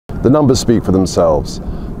The numbers speak for themselves.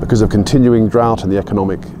 Because of continuing drought and the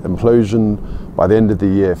economic implosion, by the end of the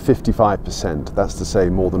year, 55%, that's to say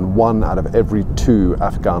more than 1 out of every 2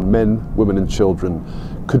 Afghan men, women and children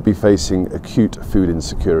could be facing acute food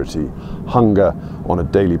insecurity, hunger on a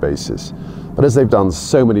daily basis. But as they've done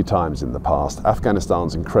so many times in the past,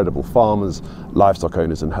 Afghanistan's incredible farmers, livestock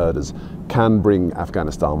owners and herders can bring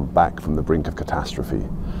Afghanistan back from the brink of catastrophe.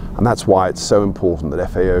 And that's why it's so important that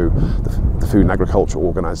FAO, the Food and Agriculture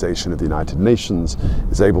Organization of the United Nations,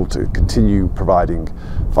 is able to continue providing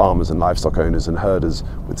farmers and livestock owners and herders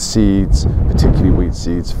with seeds, particularly wheat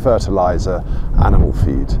seeds, fertilizer, animal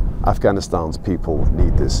feed. Afghanistan's people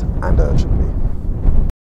need this, and urgently.